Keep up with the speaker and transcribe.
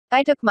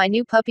I took my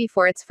new puppy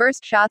for its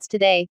first shots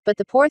today, but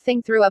the poor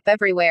thing threw up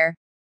everywhere.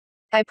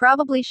 I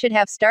probably should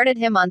have started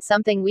him on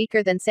something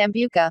weaker than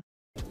Sambuca.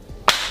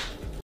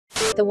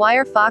 The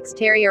wire fox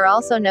terrier,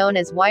 also known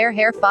as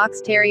wire-hair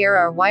fox terrier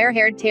or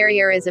wire-haired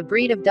terrier, is a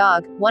breed of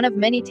dog, one of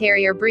many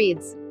terrier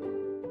breeds.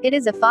 It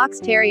is a fox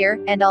terrier,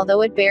 and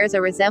although it bears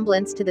a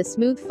resemblance to the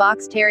smooth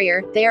fox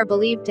terrier, they are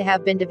believed to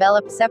have been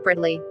developed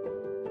separately.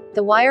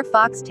 The wire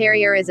fox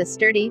terrier is a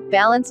sturdy,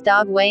 balanced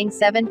dog weighing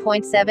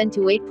 7.7 to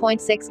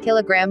 8.6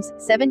 kilograms,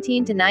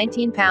 17 to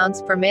 19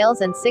 pounds for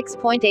males and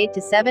 6.8 to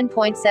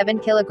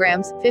 7.7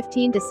 kilograms,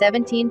 15 to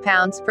 17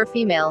 pounds for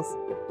females.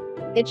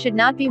 It should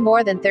not be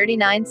more than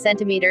 39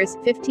 centimeters,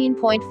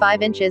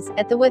 15.5 inches,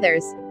 at the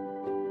withers.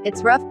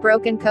 Its rough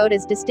broken coat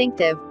is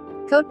distinctive.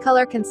 Coat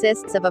color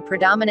consists of a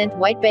predominant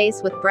white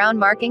base with brown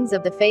markings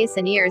of the face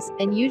and ears,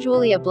 and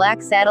usually a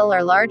black saddle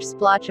or large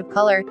splotch of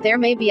color. There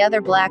may be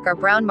other black or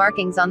brown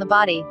markings on the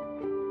body.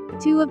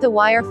 Two of the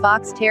wire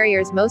fox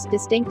terrier's most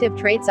distinctive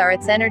traits are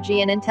its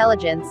energy and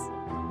intelligence.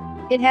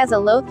 It has a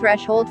low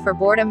threshold for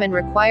boredom and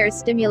requires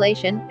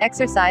stimulation,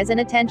 exercise and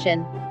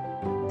attention.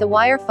 The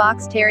wire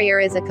fox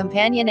terrier is a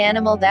companion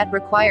animal that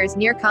requires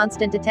near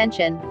constant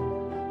attention.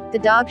 The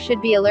dog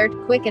should be alert,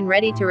 quick and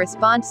ready to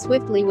respond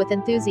swiftly with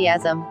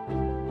enthusiasm.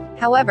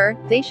 However,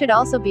 they should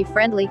also be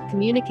friendly,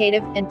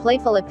 communicative, and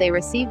playful if they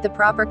receive the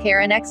proper care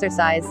and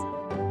exercise.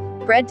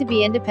 Bred to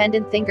be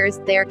independent thinkers,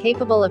 they are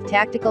capable of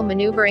tactical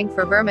maneuvering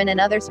for vermin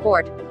and other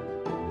sport.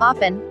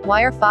 Often,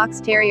 wire fox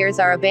terriers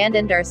are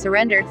abandoned or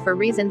surrendered for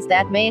reasons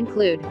that may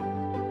include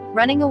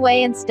running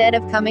away instead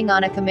of coming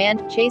on a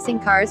command, chasing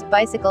cars,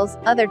 bicycles,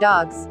 other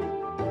dogs,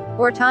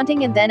 or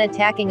taunting and then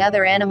attacking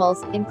other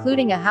animals,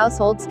 including a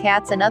household's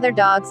cats and other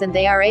dogs, and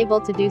they are able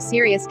to do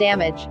serious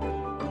damage.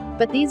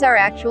 But these are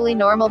actually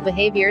normal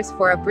behaviors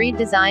for a breed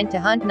designed to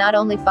hunt not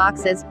only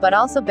foxes, but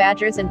also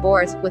badgers and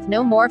boars, with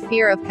no more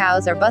fear of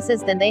cows or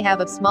buses than they have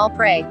of small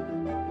prey.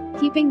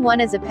 Keeping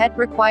one as a pet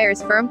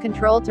requires firm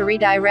control to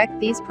redirect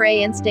these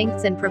prey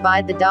instincts and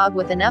provide the dog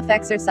with enough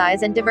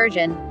exercise and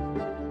diversion.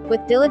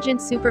 With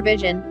diligent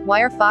supervision,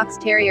 wire fox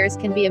terriers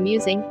can be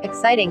amusing,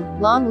 exciting,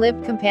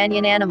 long-lived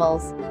companion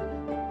animals.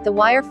 The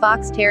wire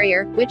fox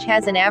terrier, which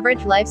has an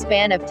average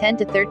lifespan of 10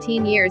 to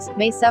 13 years,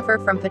 may suffer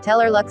from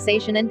patellar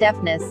luxation and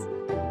deafness.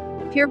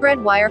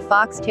 Purebred wire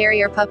fox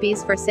terrier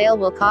puppies for sale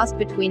will cost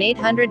between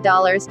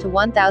 $800 to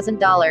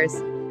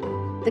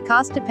 $1,000. The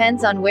cost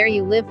depends on where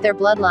you live, their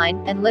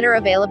bloodline, and litter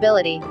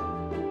availability.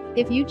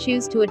 If you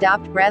choose to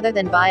adopt rather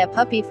than buy a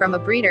puppy from a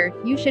breeder,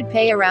 you should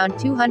pay around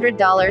 $200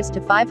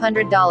 to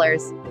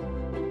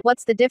 $500.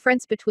 What's the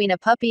difference between a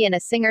puppy and a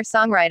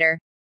singer-songwriter?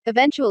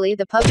 Eventually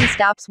the puppy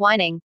stops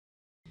whining.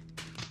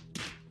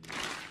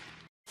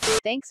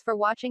 Thanks for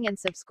watching and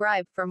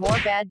subscribe for more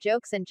bad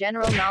jokes and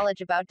general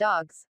knowledge about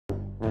dogs.